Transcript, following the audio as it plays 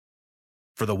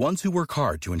For the ones who work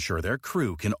hard to ensure their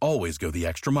crew can always go the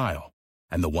extra mile,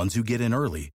 and the ones who get in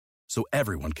early so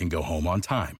everyone can go home on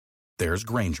time, there's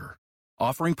Grainger,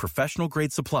 offering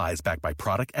professional-grade supplies backed by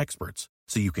product experts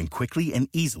so you can quickly and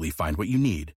easily find what you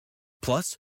need.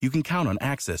 Plus, you can count on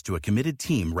access to a committed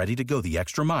team ready to go the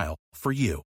extra mile for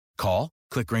you. Call,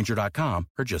 click Grainger.com,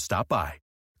 or just stop by.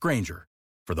 Grainger,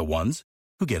 for the ones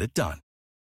who get it done.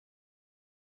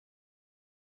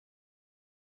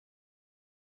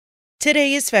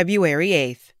 Today is February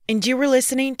 8th, and you were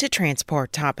listening to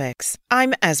Transport Topics.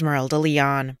 I'm Esmeralda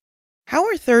Leon. How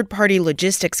are third-party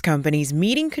logistics companies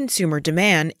meeting consumer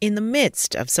demand in the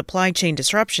midst of supply chain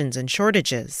disruptions and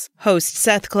shortages? Host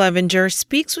Seth Clevenger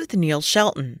speaks with Neil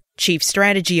Shelton, Chief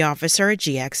Strategy Officer at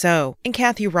GXO, and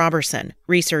Kathy Robertson,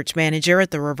 Research Manager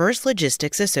at the Reverse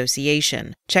Logistics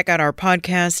Association. Check out our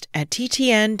podcast at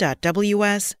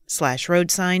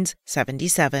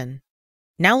ttn.ws/roadsigns77.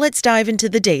 Now let's dive into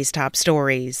the day's top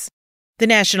stories. The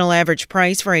national average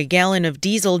price for a gallon of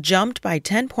diesel jumped by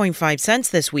 10.5 cents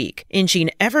this week,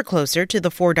 inching ever closer to the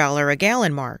 $4 a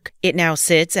gallon mark. It now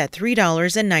sits at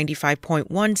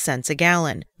 $3.95.1 a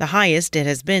gallon, the highest it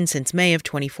has been since May of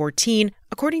 2014,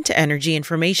 according to Energy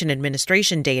Information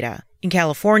Administration data. In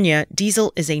California,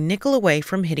 diesel is a nickel away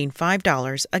from hitting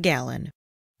 $5 a gallon.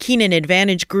 Keenan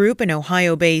Advantage Group, an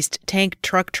Ohio-based tank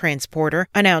truck transporter,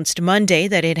 announced Monday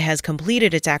that it has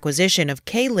completed its acquisition of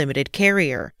K-Limited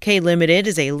Carrier. K-Limited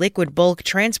is a liquid bulk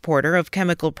transporter of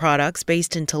chemical products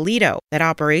based in Toledo that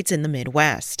operates in the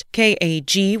Midwest.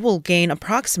 KAG will gain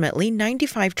approximately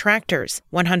 95 tractors,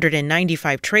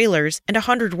 195 trailers, and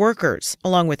 100 workers,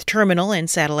 along with terminal and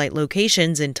satellite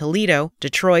locations in Toledo,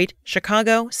 Detroit,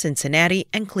 Chicago, Cincinnati,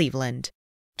 and Cleveland.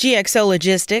 GXO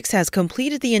Logistics has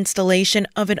completed the installation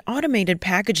of an automated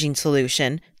packaging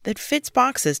solution that fits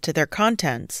boxes to their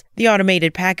contents. The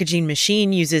automated packaging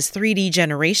machine uses 3D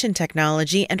generation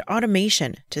technology and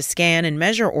automation to scan and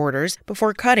measure orders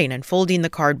before cutting and folding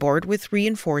the cardboard with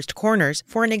reinforced corners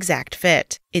for an exact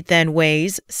fit. It then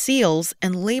weighs, seals,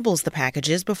 and labels the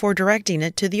packages before directing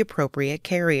it to the appropriate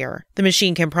carrier. The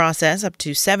machine can process up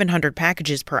to 700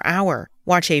 packages per hour.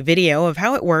 Watch a video of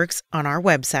how it works on our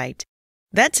website.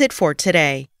 That's it for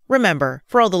today. Remember,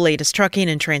 for all the latest trucking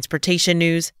and transportation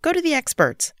news, go to the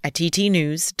experts at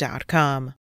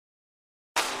ttnews.com.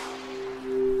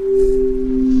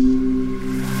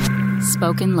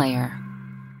 Spoken Layer.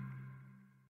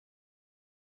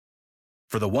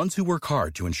 For the ones who work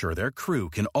hard to ensure their crew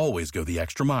can always go the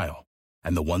extra mile,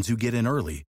 and the ones who get in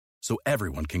early so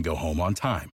everyone can go home on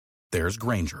time, there's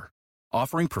Grainger,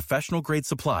 offering professional-grade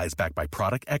supplies backed by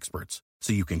product experts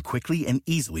so you can quickly and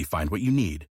easily find what you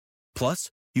need.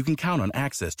 Plus, you can count on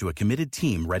access to a committed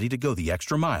team ready to go the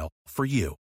extra mile for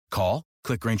you. Call,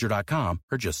 click Grainger.com,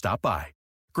 or just stop by.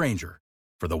 Grainger,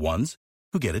 for the ones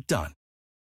who get it done.